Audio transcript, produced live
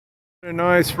A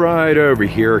nice ride over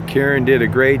here. Karen did a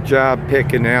great job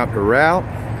picking out the route.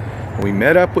 We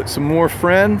met up with some more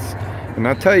friends, and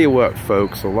I'll tell you what,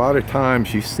 folks, a lot of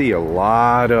times you see a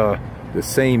lot of the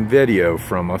same video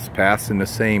from us passing the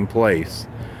same place.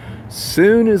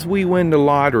 Soon as we win the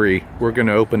lottery, we're going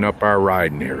to open up our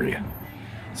riding area.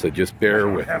 So just bear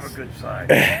with us. Have a good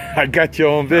side. I got you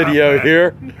on video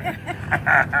here.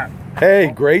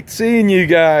 Hey, great seeing you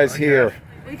guys here.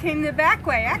 We came the back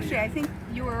way, actually. I think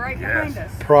you were right behind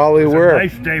us. Probably were.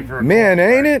 Nice day for a man,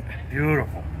 ain't it?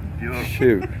 Beautiful, beautiful.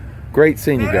 Shoot. Great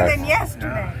seeing you Better guys. than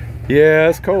yesterday. Yeah,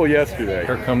 it's cold yesterday.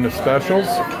 Here come the specials.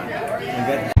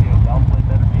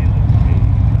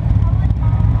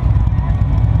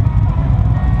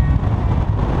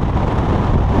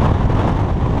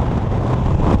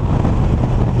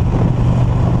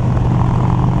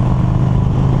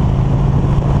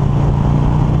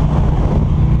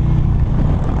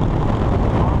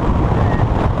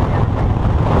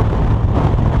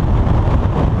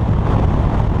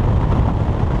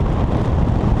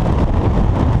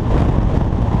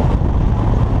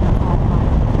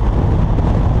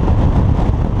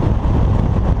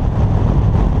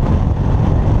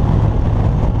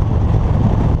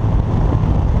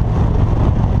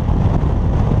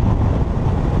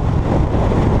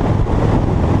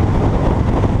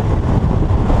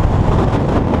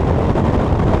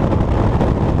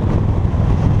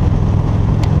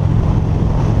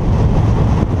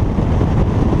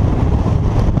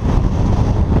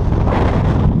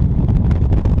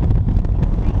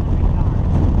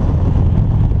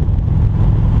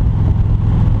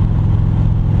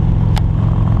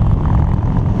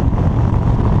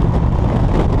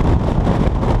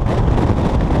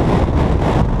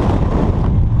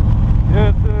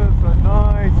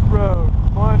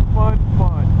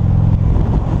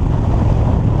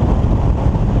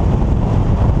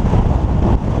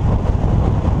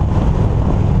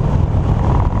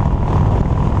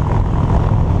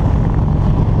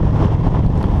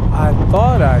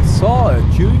 Thought I saw a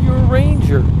Junior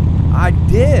Ranger. I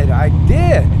did. Side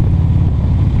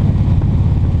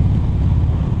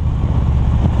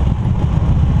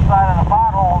of the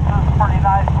potholes, this is a pretty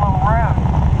nice little road.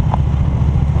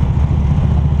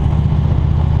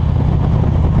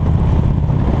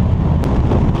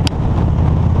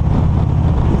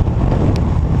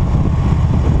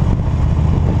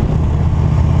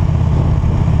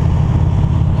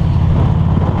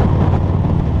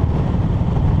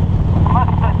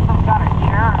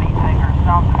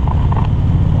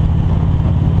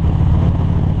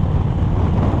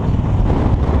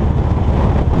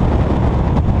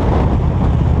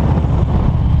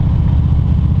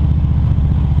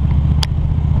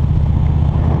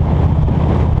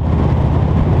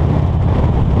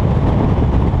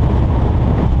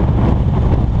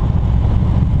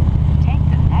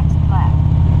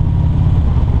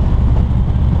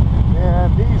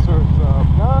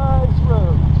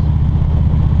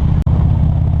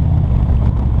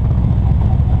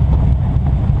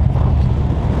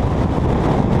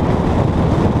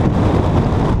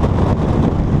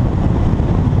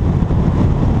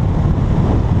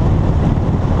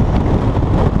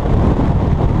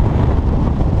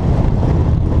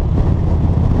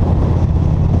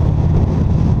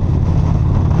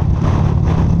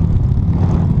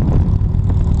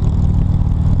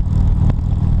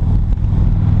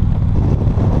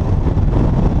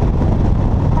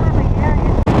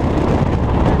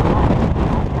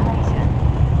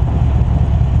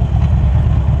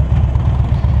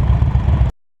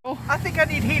 I think I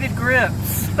need heated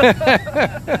grips. Ooh,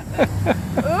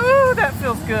 that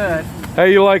feels good. How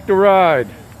you like the ride?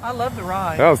 I love the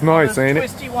ride. That was nice, ain't it?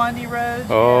 Twisty, windy roads.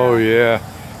 Oh, yeah.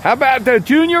 How about the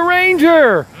Junior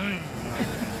Ranger?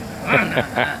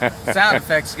 Sound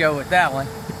effects go with that one.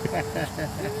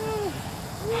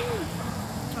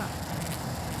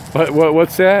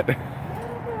 What's that?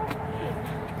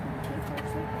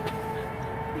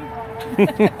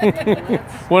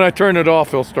 When I turn it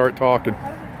off, he'll start talking.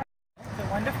 It's a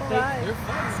wonderful ride. They're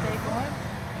fun. Stay warm.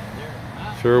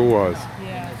 Sure was.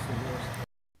 Yeah.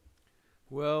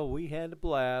 Well, we had a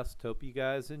blast. Hope you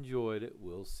guys enjoyed it.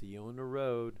 We'll see you on the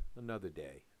road another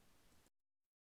day.